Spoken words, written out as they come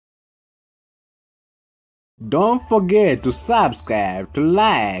Don't forget to subscribe, to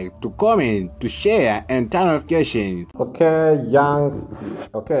like, to comment, to share, and turn notifications. Okay, Young's.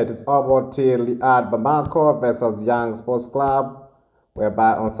 Okay, it is about Riyadh Bamako versus Young Sports Club,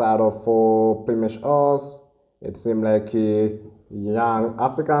 whereby on side of 4 Premiership, it seemed like Young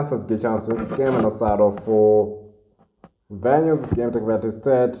Africans has get chance to this game, and on side of 4 venues, this game took place at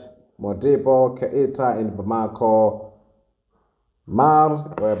State, Modibo, Keita in Bamako,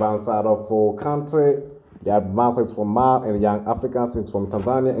 Mar, whereby on side of 4 country. Riyadh Bamako is from Mar and Young Africans is from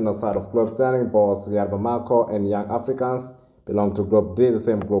Tanzania. In the side of Club standing, both Riyadh Bamako and Young Africans belong to Group D, the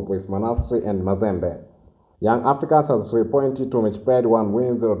same group with Monastir and Mazembe. Young Africans has 3 points, 2 match played, 1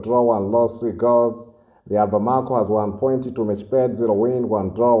 win, 0 draw, 1 loss, 3 goals. Riyadh Bamako has 1 point, 2 match played, 0 win, 1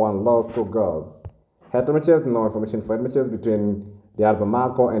 draw, 1 loss, 2 goals. Head to matches, no information for head matches between Riyadh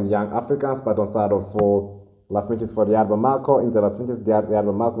Bamako and Young Africans, but on side of 4 last matches for Riyadh Bamako. In the last matches, Riyadh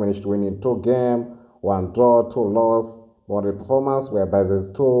Bamako managed to win in 2 games. 1 draw, 2 loss, 1 performance, whereby there's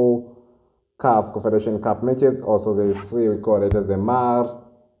 2 CAF Confederation Cup matches. Also, there's 3 recorded as the MAR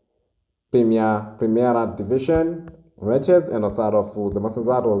Premier matches. And on side of the master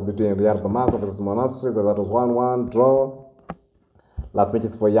that was between Riyadh Bamako versus Monastir, that was 1-1 draw. Last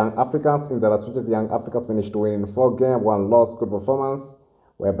matches for Young Africans. In the last matches, Young Africans managed to win in 4 games, 1 loss, good performance,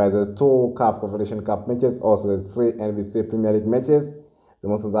 whereby there's 2 CAF Confederation Cup matches. Also, there's 3 NBC Premier League matches. The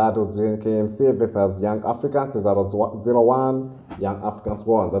most of that was between KMC versus Young Africans. That was 0-1. Young Africans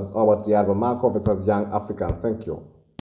won. That is all about Riyadh Bamako versus Young Africans. Thank you.